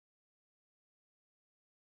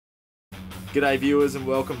G'day viewers and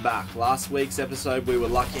welcome back. Last week's episode we were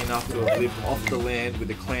lucky enough to have lived off the land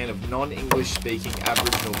with a clan of non-English speaking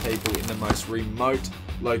Aboriginal people in the most remote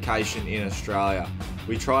location in Australia.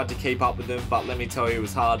 We tried to keep up with them, but let me tell you, it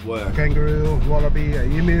was hard work. A kangaroo, a wallaby, a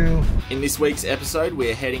emu. In this week's episode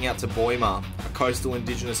we are heading out to Boima, a coastal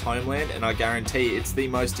indigenous homeland, and I guarantee it's the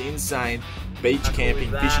most insane beach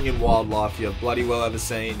camping, fishing and wildlife you've bloody well ever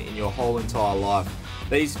seen in your whole entire life.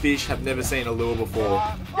 These fish have never seen a lure before.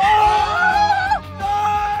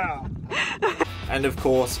 And of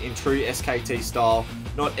course, in true SKT style,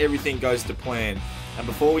 not everything goes to plan. And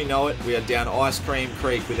before we know it, we are down Ice Cream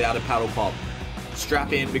Creek without a paddle pop.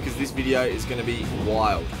 Strap in because this video is going to be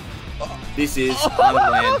wild. This is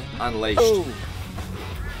Arnhem Unleashed.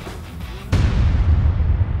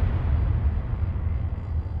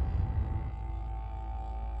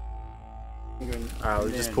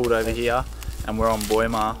 We just pulled over here and we're on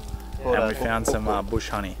Boima and we found some bush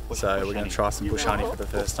honey. So we're going to try some bush honey for the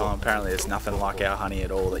first time. Apparently it's nothing like our honey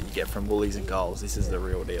at all that you get from Woolies and Coles. This is the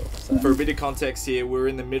real deal. So, for a bit of context here, we're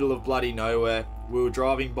in the middle of bloody nowhere. We were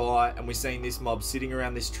driving by and we seen this mob sitting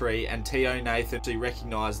around this tree, and T.O. Nathan actually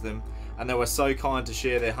recognised them, and they were so kind to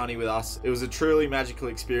share their honey with us. It was a truly magical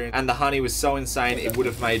experience, and the honey was so insane it would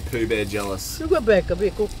have made Pooh Bear jealous.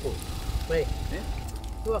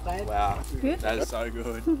 Wow, good? That is so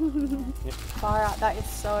good. Far out, that is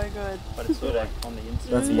so good. But it's sort of on the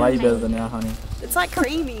inside. That's way better than our honey. It's like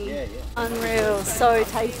creamy. Yeah. Unreal, so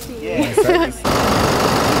tasty. Yeah. See,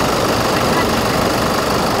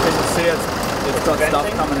 it's got stuff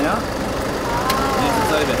coming out. And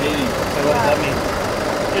it's overheating. So what does that mean?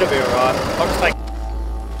 It'll be alright. I'll just take...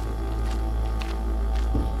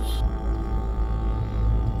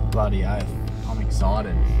 Bloody oath. I'm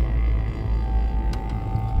excited.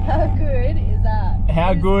 How good is that?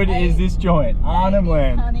 How good is this joint? Arnhem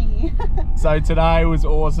land. Honey. So today was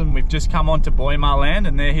awesome. We've just come onto Boima land,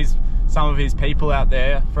 and there's some of his people out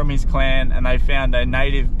there from his clan, and they found a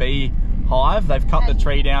native bee hive. They've cut the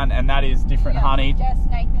tree down, and that is different honey. Jess,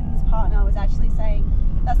 Nathan's partner, was actually saying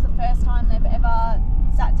that's the first time they've ever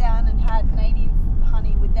sat down and had native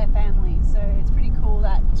honey with their family. So it's pretty cool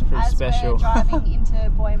that as special. we're driving into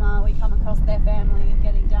Boima, we come across their family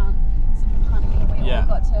getting down some honey. We all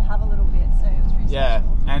got to have a little bit, so it was pretty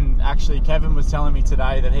special. And actually Kevin was telling me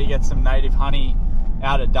today that he gets some native honey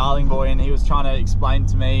out at Darling Boy, and he was trying to explain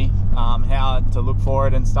to me how to look for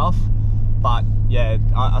it and stuff. But yeah,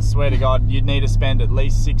 I swear to God, you'd need to spend at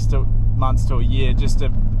least 6 months to a year just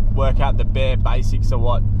to work out the bare basics of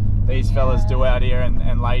what these fellas do out here,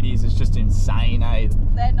 and ladies. It's just insane, eh?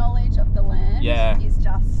 Their knowledge of the land is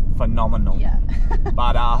just phenomenal. Yeah.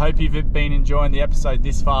 But I hope you've been enjoying the episode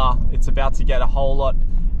this far. It's about to get a whole lot,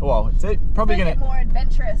 well, it's probably going to get more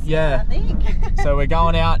adventurous. Yeah. I think. So we're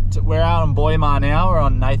going out, we're out on Boima now. We're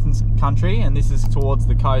on Nathan's country, and this is towards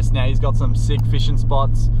the coast now. He's got some sick fishing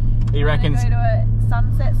spots. He reckons we're going to go to a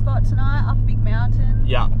sunset spot tonight up a big mountain.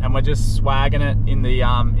 Yeah, and we're just swagging it in the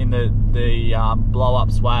blow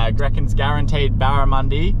up swag. Reckons guaranteed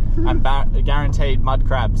barramundi and guaranteed mud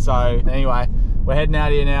crab. So anyway, we're heading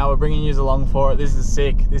out here now. We're bringing you along for it. This is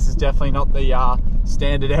sick. This is definitely not the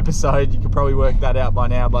standard episode. You could probably work that out by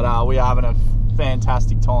now, but we are having a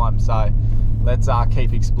fantastic time. So let's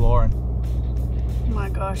keep exploring. Oh my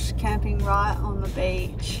gosh, camping right on the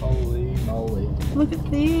beach. Holy moly. Look at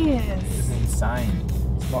this. This is insane.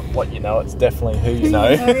 It's not what you know, it's definitely who you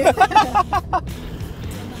know.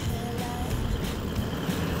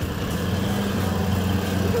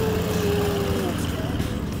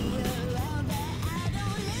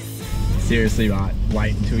 Seriously, mate,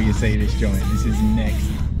 wait until you see this joint. This is next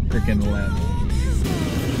freaking level.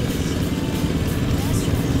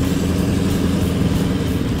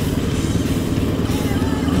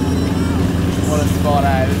 What a spot,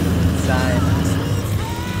 eh? This is insane.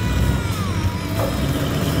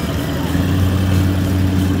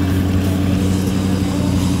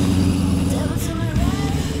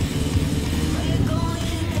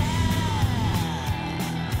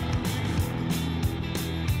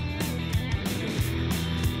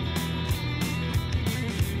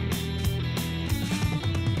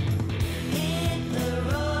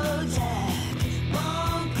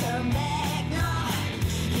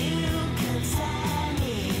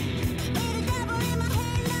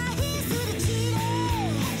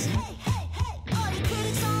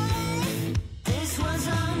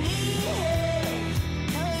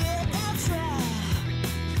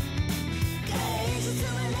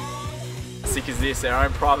 Sick as this, our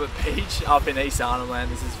own private beach up in East Arnhem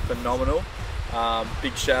land. This is phenomenal.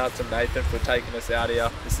 Big shout out to Nathan for taking us out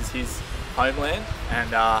here. This is his homeland, and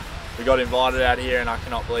we got invited out here, and I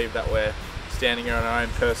cannot believe that we're standing here on our own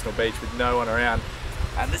personal beach with no one around.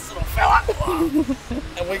 And this little fella.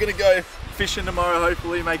 And we're gonna go fishing tomorrow,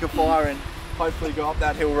 hopefully make a fire and hopefully go up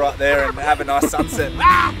that hill right there and have a nice sunset.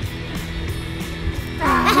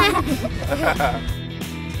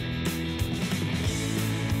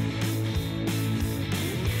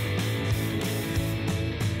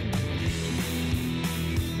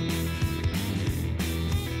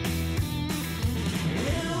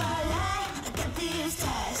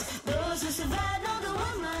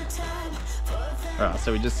 Alright,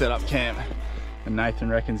 so we just set up camp and Nathan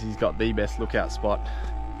reckons he's got the best lookout spot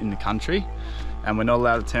in the country, and we're not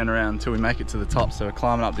allowed to turn around until we make it to the top, so we're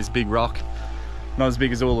climbing up this big rock. Not as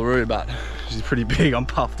big as Uluru, but she's pretty big. I'm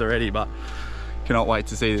puffed already, but cannot wait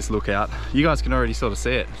to see this lookout. You guys can already sort of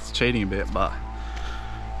see it. It's cheating a bit, but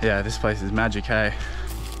yeah, this place is magic, hey?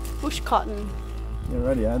 Bush cotton. Yeah,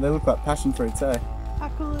 ready, eh? They look like passion fruits, eh? How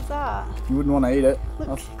cool is that? You wouldn't want to eat it.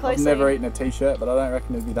 Look I've never eaten a t-shirt, but I don't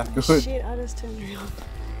reckon it'd be that good. Shit, I just turned around.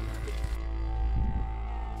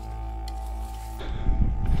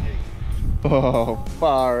 Oh,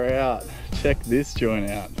 far out. Check this joint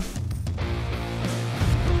out.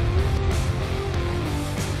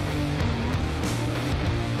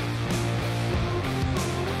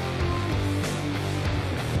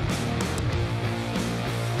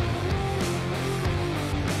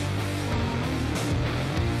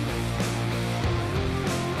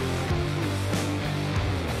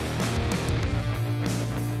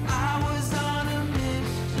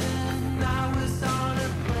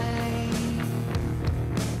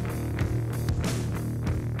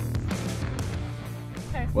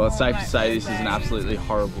 Well, it's safe to say this is an absolutely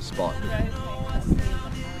horrible spot.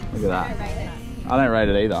 Look at that. I don't rate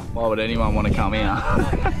it either. Why would anyone want to come here?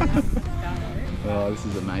 Oh, this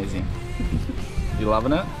is amazing. You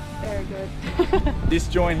loving it? Very good. This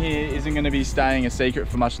joint here isn't going to be staying a secret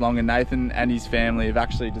for much longer. Nathan and his family have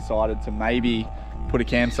actually decided to maybe put a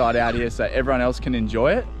campsite out here so everyone else can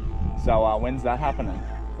enjoy it. So when's that happening?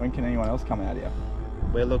 When can anyone else come out here?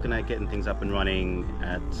 We're looking at getting things up and running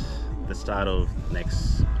at the start of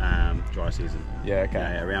next dry season. Yeah,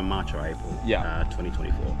 okay. Around March or April. Yeah.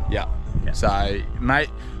 2024. Yeah. Yeah. So, mate,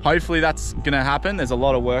 hopefully that's going to happen. There's a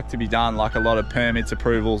lot of work to be done, like a lot of permits,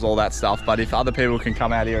 approvals, all that stuff. But if other people can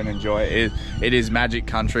come out here and enjoy it, it is magic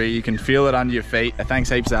country. You can feel it under your feet. Thanks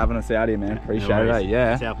heaps for having us out here, man. Appreciate it.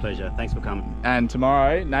 Yeah. It's our pleasure. Thanks for coming. And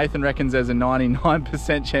tomorrow, Nathan reckons there's a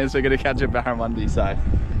 99% chance we're going to catch a barramundi. So,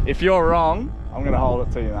 if you're wrong, I'm going to hold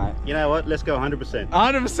it to you, mate. You know what? Let's go 100%.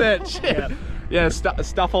 100%. Shit. Yeah,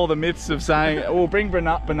 stuff all the myths of saying, we'll bring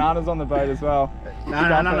bananas on the boat as well. No,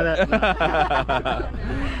 none of that. No.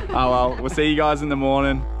 Oh well, we'll see you guys in the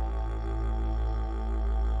morning.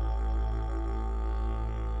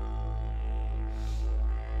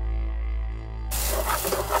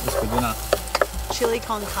 What's for dinner? Chili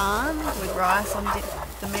con carne with rice on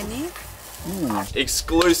the menu.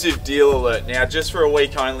 Exclusive deal alert. Now, just for a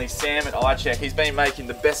week only, Sam at iCheck, he's been making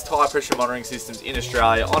the best tyre pressure monitoring systems in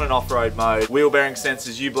Australia on an off-road mode. Wheel bearing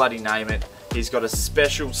sensors, you bloody name it. He's got a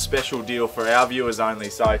special deal for our viewers only.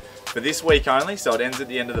 So for this week only, so it ends at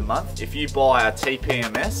the end of the month, if you buy a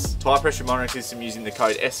TPMS, tyre pressure monitoring system, using the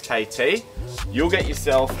code SKT, you'll get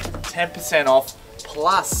yourself 10% off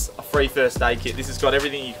plus a free first aid kit. This has got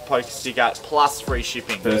everything you can poke a stick at, plus free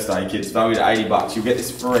shipping. First aid kit's valued at $80. You'll get this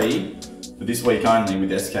free for this week only with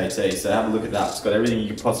SKT, so have a look at that. It's got everything you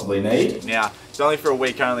could possibly need. Now, it's only for a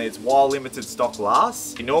week only. It's while limited stock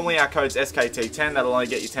lasts. Normally our code's SKT10, that'll only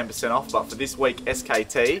get you 10% off, but for this week,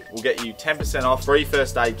 SKT will get you 10% off, free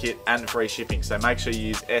first aid kit, and free shipping. So make sure you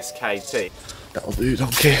use SKT. That'll do,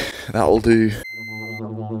 donkey. That'll do.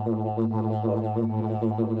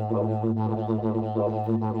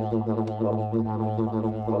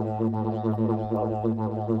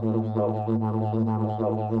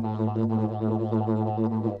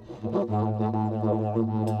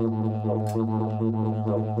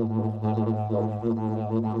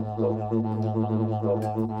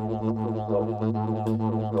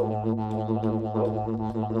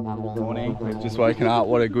 Morning, we've just woken up.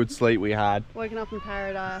 What a good sleep we had. Woken up in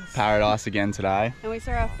paradise. Paradise again today. And we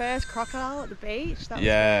saw our first crocodile at the beach. That was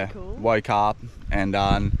yeah, really cool. Woke up and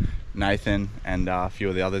Nathan and a few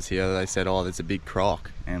of the others here, they said, oh, there's a big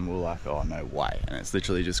croc. And we're like, oh, no way. And it's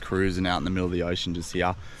literally just cruising out in the middle of the ocean just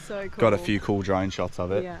here. So cool. Got a few cool drone shots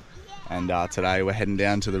of it. Yeah. And today we're heading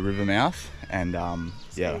down to the river mouth and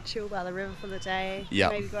yeah. Chill by the river for the day. Yeah.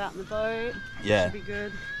 Maybe go out in the boat. Yeah. Should be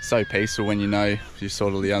good. So peaceful when you know you're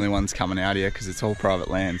sort of the only ones coming out here because it's all private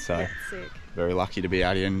land. So yeah, sick. Very lucky to be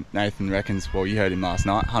out here. And Nathan reckons, well, you heard him last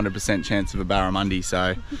night, 100% chance of a barramundi.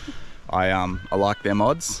 So I like them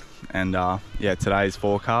odds. And yeah, today's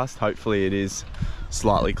forecast, hopefully it is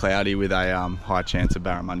slightly cloudy with a high chance of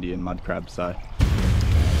barramundi and mud crab. So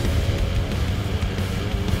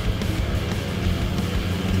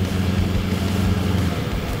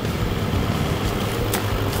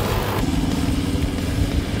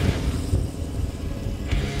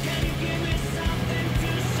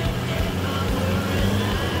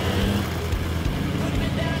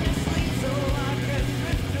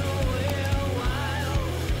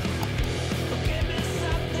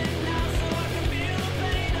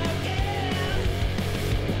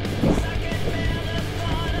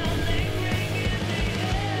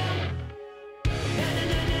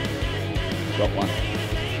got one.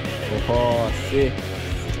 Oh, sick.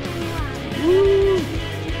 Woo.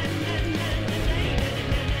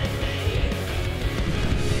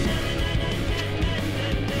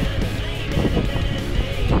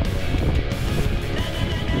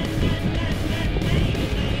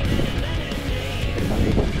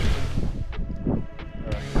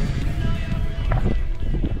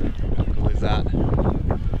 How cool is that?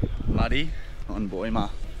 Muddy on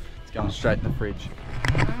Boima. It's going straight in the fridge.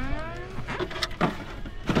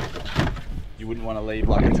 You wouldn't want to leave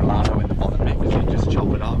like a tomato in the bottom bit because you just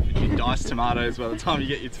chop it up. You dice tomatoes by the time you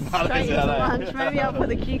get your tomatoes out of lunch. Maybe I'll put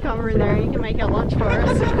the cucumber in there and you can make our lunch for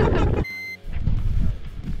us.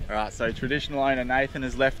 Alright, so traditional owner Nathan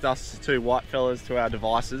has left us two white fellas to our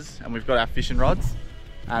devices, and we've got our fishing rods,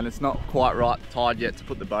 and it's not quite right tied yet to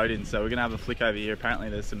put the boat in, so we're going to have a flick over here. Apparently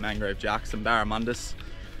there's some mangrove jacks, some barramundus,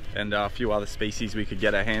 and a few other species we could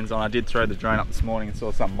get our hands on. I did throw the drone up this morning and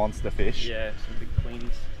saw some monster fish. Yeah, some big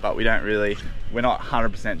queens. But we're not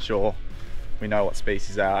 100% sure we know what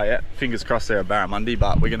species they are yet. Fingers crossed they're a barramundi,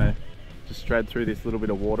 but we're gonna just tread through this little bit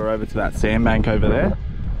of water over to that sandbank over there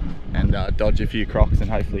and dodge a few crocs and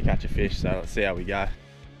hopefully catch a fish. So let's see how we go.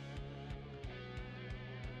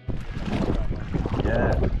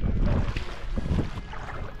 Yeah.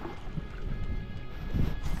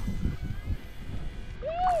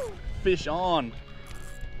 Woo! Fish on.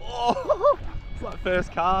 Oh, it's like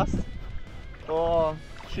first cast. Oh,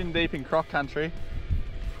 shin deep in croc country.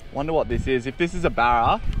 Wonder what this is. If this is a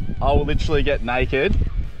barra, I will literally get naked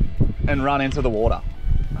and run into the water.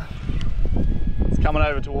 It's coming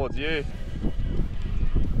over towards you.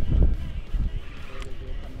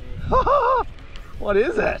 What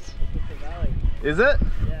is it? Is it?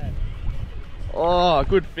 Yeah. Oh,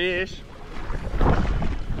 good fish.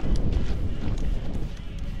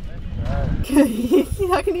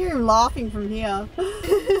 I can hear him laughing from here.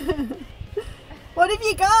 What have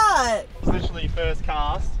you got? It's literally first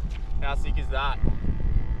cast. How sick is that?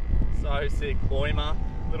 So sick. Boima.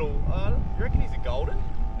 Little, you reckon he's a golden?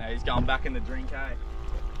 No, he's going back in the drink, eh?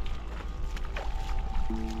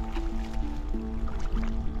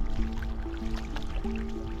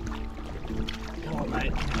 Come on,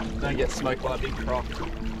 mate. Don't get smoked by a big croc.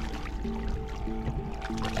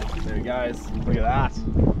 There he goes. Look at that.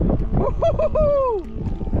 Woo-hoo-hoo-hoo!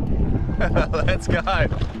 Let's go.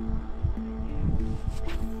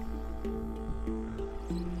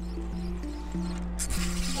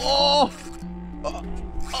 Oh!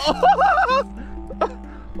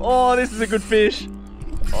 Oh, this is a good fish.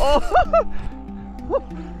 Oh!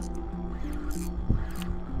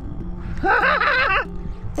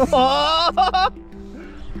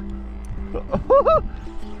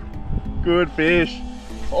 Good fish.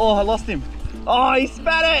 Oh, I lost him. Oh, he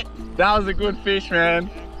spat it. That was a good fish, man.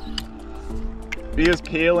 He was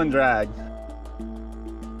peel and drag.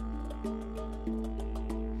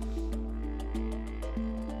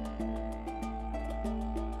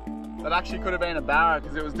 That actually could have been a barra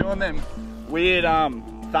because it was doing them weird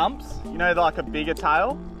thumps. You know, like a bigger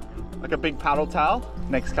tail, like a big paddle tail.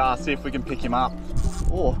 Next cast, see if we can pick him up.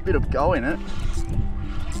 Oh, a bit of go in it.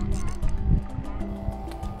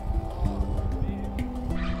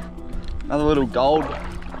 Another little gold.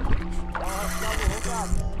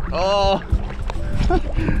 Oh,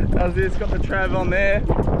 how's this? Got the Trav on there.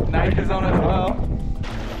 Naker's on as well.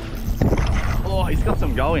 Oh, he's got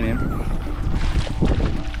some go in him.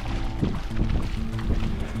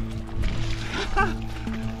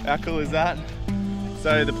 How cool is that?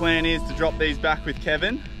 So the plan is to drop these back with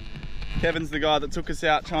Kevin. Kevin's the guy that took us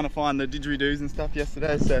out trying to find the didgeridoos and stuff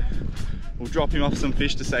yesterday, so we'll drop him off some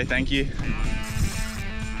fish to say thank you.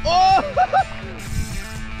 Oh!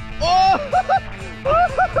 Oh!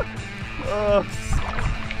 Oh!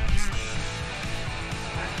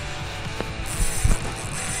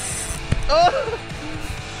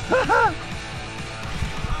 Oh!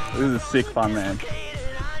 This is sick fun, man.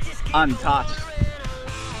 Untouched.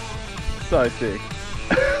 So sick.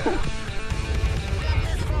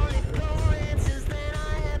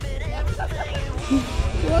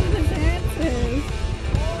 What are the chances?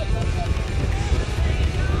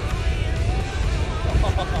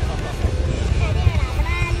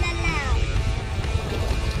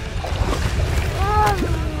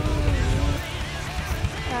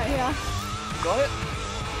 Right here. Got it?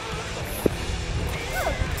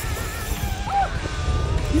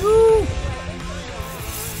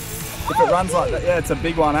 If it runs like that, yeah, it's a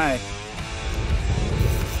big one, eh?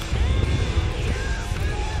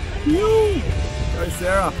 Go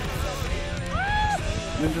Sarah.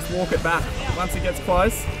 And then just walk it back once it gets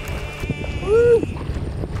close. Woo.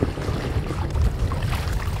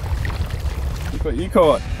 Look what you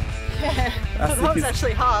caught. Yeah, that was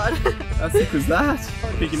actually hard. How sick was that?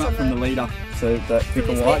 Pick him up from the leader. So that thick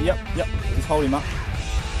and white. Yep. Just hold him up.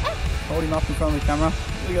 Hold him up in front of the camera.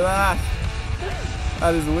 Look at that.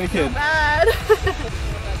 That is wicked. Not bad.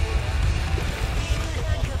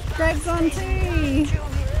 Greg's on too.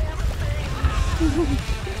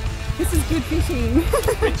 This is good fishing.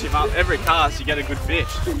 Pinch him up. Every cast you get a good fish.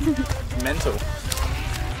 It's mental.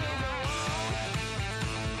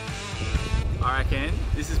 I reckon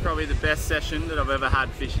this is probably the best session that I've ever had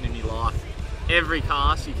fishing in my life. Every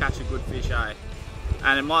cast you catch a good fish, eh?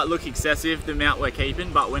 And it might look excessive, the amount we're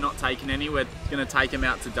keeping, but we're not taking any. We're going to take them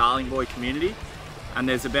out to Darling Boy community. And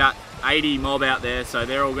there's about 80 mob out there, so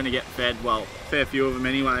they're all going to get fed, well, a fair few of them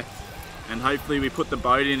anyway. And hopefully we put the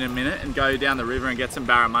boat in a minute and go down the river and get some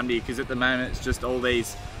barramundi, because at the moment it's just all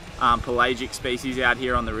these pelagic species out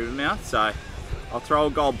here on the river mouth. So I'll throw a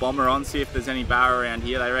gold bomber on, see if there's any barra around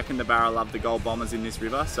here. They reckon the barra love the gold bombers in this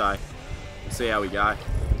river, so we'll see how we go.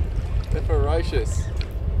 They're ferocious.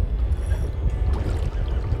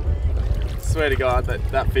 I swear to God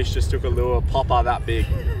that fish just took a lure popper that big.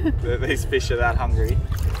 These fish are that hungry.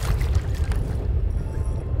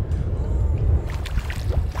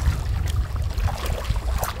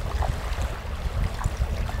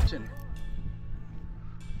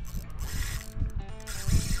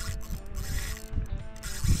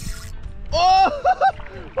 Oh!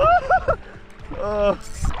 Oh!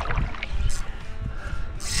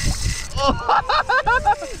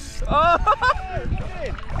 Oh!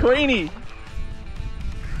 Queenie!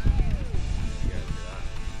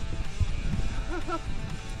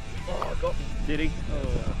 Oh, got me. Did he?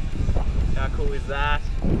 Oh. How cool is that?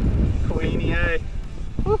 Queenie, eh?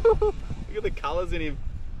 Look at the colours in him.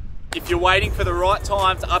 If you're waiting for the right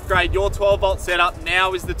time to upgrade your 12-volt setup,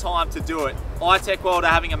 now is the time to do it. iTech World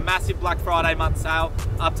are having a massive Black Friday month sale,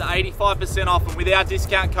 up to 85% off, and with our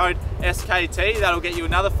discount code SKT, that'll get you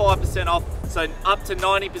another 5% off, so up to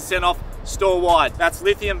 90% off store-wide. That's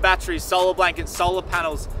lithium batteries, solar blankets, solar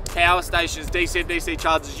panels, power stations, DC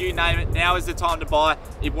chargers, you name it. Now is the time to buy.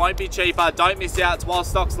 It won't be cheaper. Don't miss out. It's while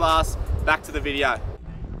stocks last. Back to the video.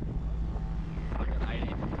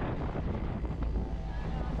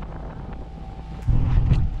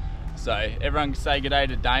 So everyone say good day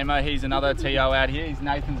to Damo. He's another TO out here. He's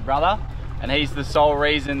Nathan's brother, and he's the sole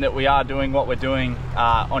reason that we are doing what we're doing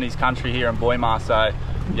on his country here in Boimar. So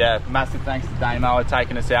yeah, massive thanks to Damo for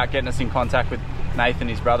taking us out, getting us in contact with Nathan,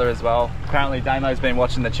 his brother, as well. Apparently Damo's been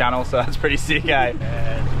watching the channel, so that's pretty sick, eh?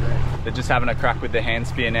 Yeah, they're just having a crack with the hand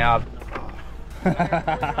spear now.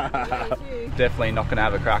 Definitely not gonna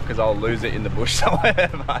have a crack because I'll lose it in the bush somewhere.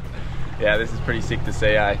 But yeah, this is pretty sick to see,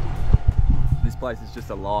 eh? This place is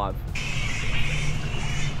just alive.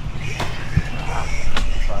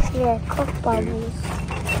 Yeah, cock bubbles.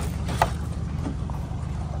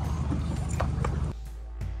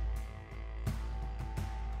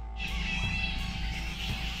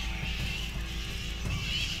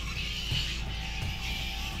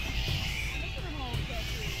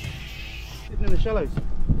 Sitting in the shallows.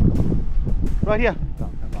 Right here.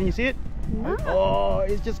 Can you see it? No. Oh,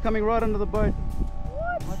 it's just coming right under the boat.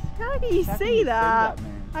 How can you see that?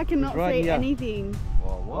 I cannot right see here. anything.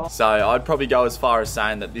 So I'd probably go as far as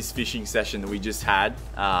saying that this fishing session that we just had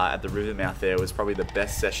at the river mouth there was probably the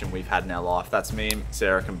best session we've had in our life. That's me and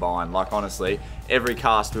Sarah combined. Like honestly, every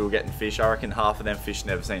cast we were getting fish. I reckon half of them fish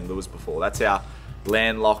never seen lures before. That's how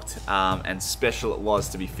landlocked and special it was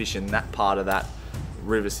to be fishing that part of that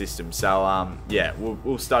river system. So yeah,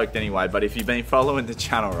 we're stoked anyway. But if you've been following the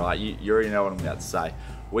channel, right, you already know what I'm about to say.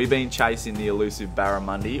 We've been chasing the elusive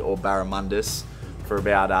barramundi or barramundus for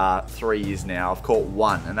about 3 years now. I've caught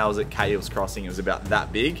one, and that was at Cahill's Crossing. It was about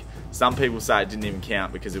that big. Some people say it didn't even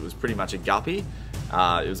count because it was pretty much a guppy.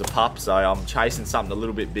 It was a pup, so I'm chasing something a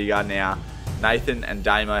little bit bigger now. Nathan and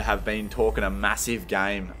Damo have been talking a massive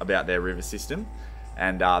game about their river system,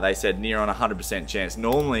 and they said near on 100% chance.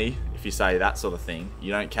 Normally, if you say that sort of thing,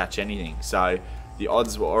 you don't catch anything. So the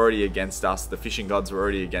odds were already against us. The fishing gods were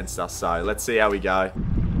already against us. So let's see how we go.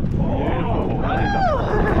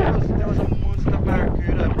 Beautiful.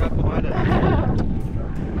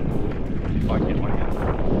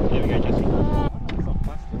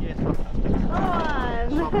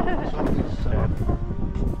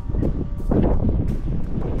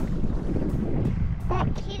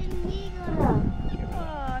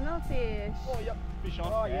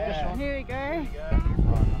 on. Yeah. Here we go.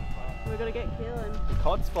 We've got to get Keelan. The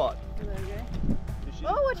cod spot. There we go.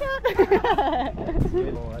 Oh, watch out!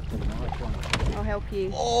 Oh, that's a nice one. I'll help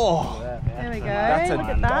you. Oh! There we go. That's a Look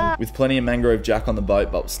at that. With plenty of mangrove jack on the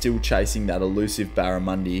boat, but still chasing that elusive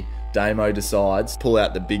barramundi, Damo decides to pull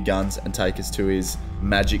out the big guns and take us to his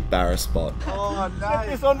magic barra spot. Oh, no. Get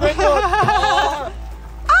this on record. Oh,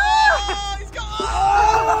 he's got...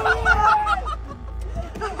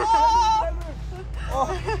 Oh.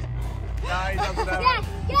 No, he doesn't have it.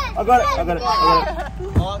 I got it.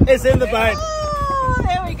 Oh, It's in the boat. Oh,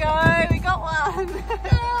 there we go. We got one.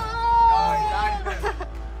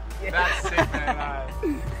 That's sick, man.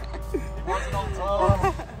 He wasn't on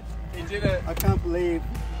time. He did it. I can't believe.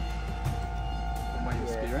 When you were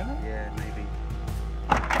spearing it? Yeah, maybe.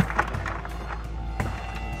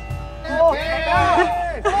 Oh,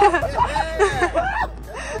 yeah!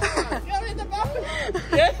 You're in the boat!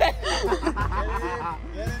 Yeah!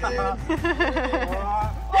 Get it in!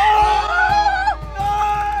 Oh,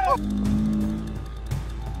 no!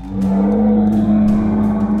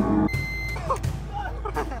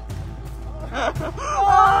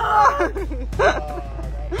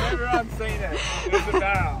 Everyone's seen it. There's a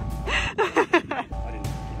barrel.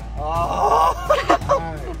 Oh!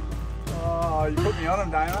 Oh, you put me on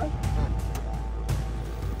him, Damo.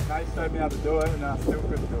 Nate showed me how to do it, and I still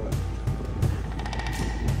couldn't do it.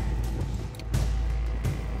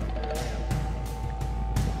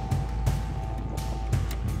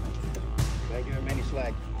 Don't give him any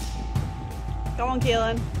slack. Go on,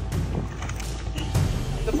 Keelan.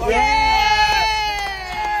 Yay!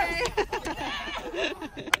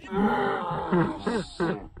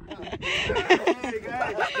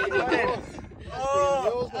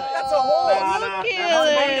 Oh, that's a horse.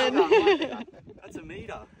 Keelan. That's a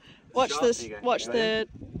meter. Watch this. Watch the.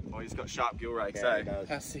 Oh, he's got sharp gill rakes, Yeah, eh? he does.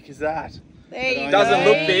 How sick is that? There you go. Doesn't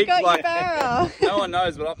look big, You got like- your barrel. No one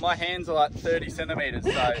knows, but my hands are like 30 centimetres,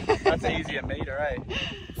 so that's easy a metre, eh?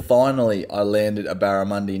 Finally, I landed a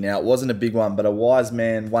barramundi. Now, it wasn't a big one, but a wise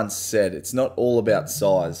man once said, it's not all about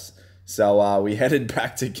size. So we headed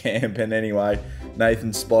back to camp, and anyway,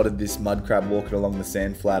 Nathan spotted this mud crab walking along the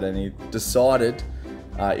sand flat, and he decided,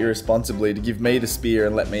 irresponsibly, to give me the spear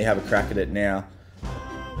and let me have a crack at it. Now,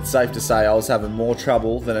 it's safe to say I was having more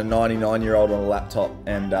trouble than a 99-year-old on a laptop,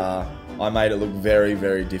 and I made it look very,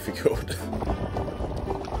 very difficult.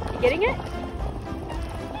 You getting it?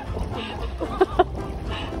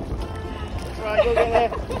 Right, go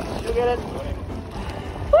get it. Go get it.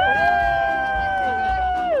 Woo!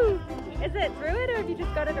 Is it through it, or have you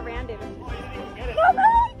just got it around him?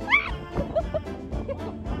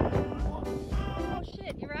 Oh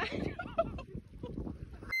shit, you're right.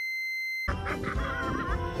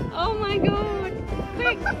 Oh my god!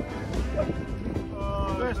 Quick!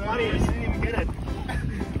 First buddy, I didn't even get it.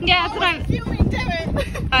 Yeah, that's what I'm. Filming, damn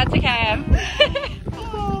it! That's okay, I am.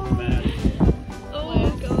 Oh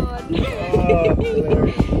god.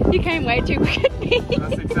 You came way too quick at me.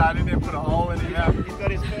 That's exciting, they put a hole in him now. He's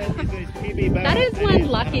got his PB back. That is and one his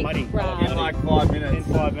lucky muddy. grab. In like 5 In minutes.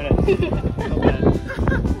 5 minutes. Not bad.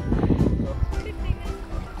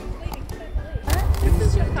 This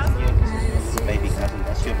is your baby cousin.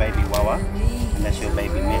 That's your baby Wawa. And that's your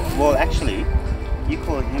baby Nick. Well, actually, you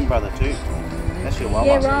call him brother too. That's your Wawa.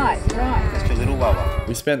 Yeah, right. That's your little Wawa.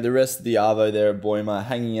 We spent the rest of the arvo there at Boima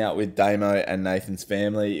hanging out with Damo and Nathan's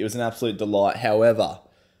family. It was an absolute delight. However,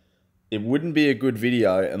 it wouldn't be a good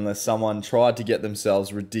video unless someone tried to get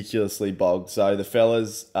themselves ridiculously bogged. So the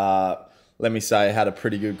fellas, let me say, had a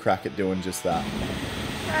pretty good crack at doing just that.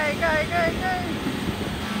 Go, go, go, go.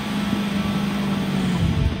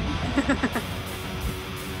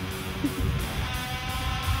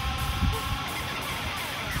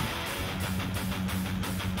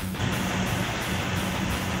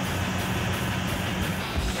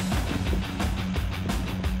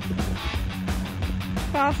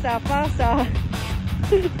 Faster, faster.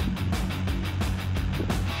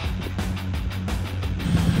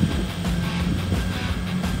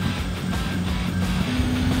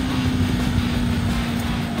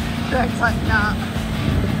 Looks like that.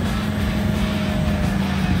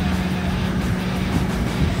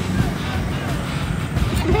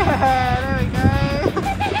 Yeah, there we go.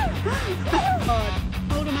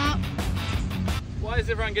 Hold him up. Why is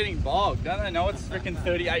everyone getting bogged? Don't they know it's freaking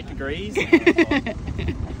 38 degrees?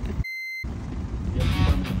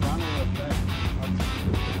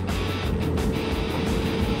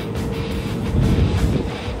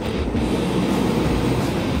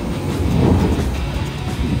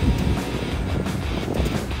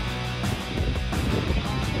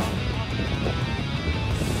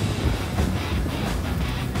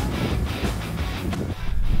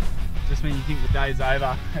 think the day's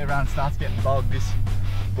over. Everyone starts getting bogged. This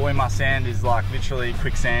Boima sand is like literally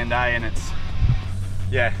quicksand, and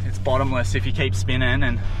it's bottomless if you keep spinning.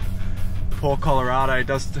 And poor Colorado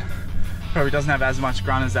probably doesn't have as much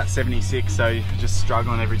grunt as that 76, so you're just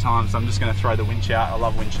struggling every time. So I'm just going to throw the winch out. I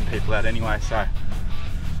love winching people out anyway, so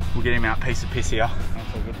we'll get him out piece of piss here.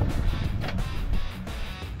 That's all good.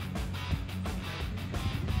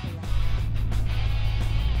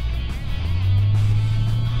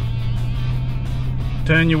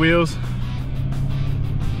 Turn your wheels.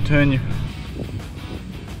 Turn your...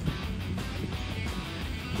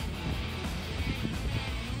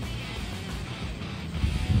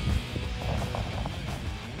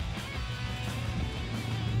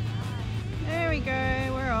 There we go,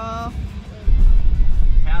 we're off.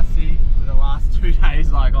 How sick for the last 2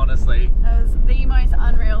 days, like honestly. It was the most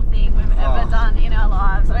unreal thing we've ever done in our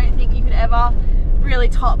lives. I don't think you could ever really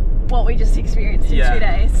top what we just experienced in 2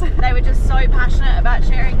 days. They were just so passionate about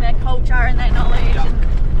sharing their culture and their knowledge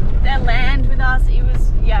and their land with us. It was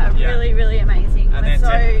really, really amazing. And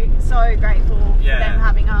we're so grateful for them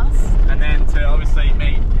having us. And then to obviously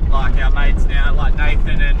meet like our mates now, like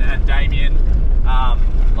Nathan and Damien,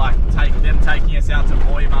 like taking us out to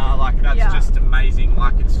Boima, like that's just amazing.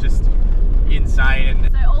 Like it's just insane.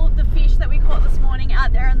 So all of the fish that we caught this morning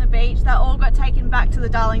out there on the beach, that all got taken back to the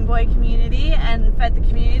Darling Boy community and fed the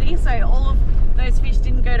community. So all of those fish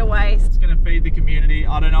didn't go to waste. It's going to feed the community.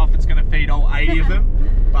 I don't know if it's going to feed all 80 of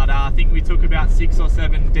them, but I think we took about 6 or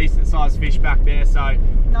 7 decent sized fish back there. So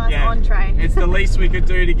nice entree. It's the least we could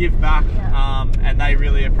do to give back, and they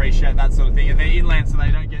really appreciate that sort of thing. And they're inland, so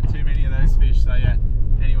they don't get too many of those fish. So yeah.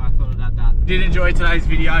 Anyway, I thought about that. If you did enjoy today's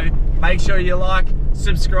video, make sure you like,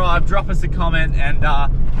 subscribe, drop us a comment, and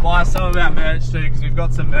buy some of our merch too, because we've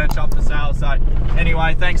got some merch up for sale. So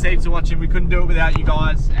anyway, thanks heaps for watching. We couldn't do it without you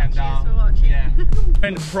guys. And cheers for watching. We're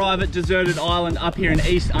in a private deserted island up here in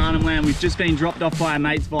East Arnhem Land. We've just been dropped off by our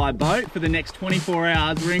mates via boat for the next 24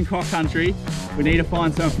 hours. We're in croc country. We need to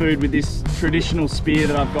find some food with this traditional spear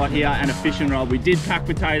that I've got here and a fishing rod. We did pack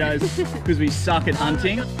potatoes because we suck at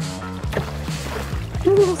hunting.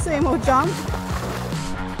 We'll see them all jump.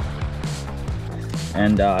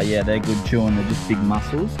 And yeah, they're good chewing, they're just big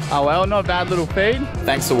mussels. Oh well, not a bad little feed.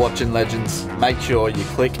 Thanks for watching, legends. Make sure you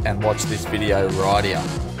click and watch this video right here.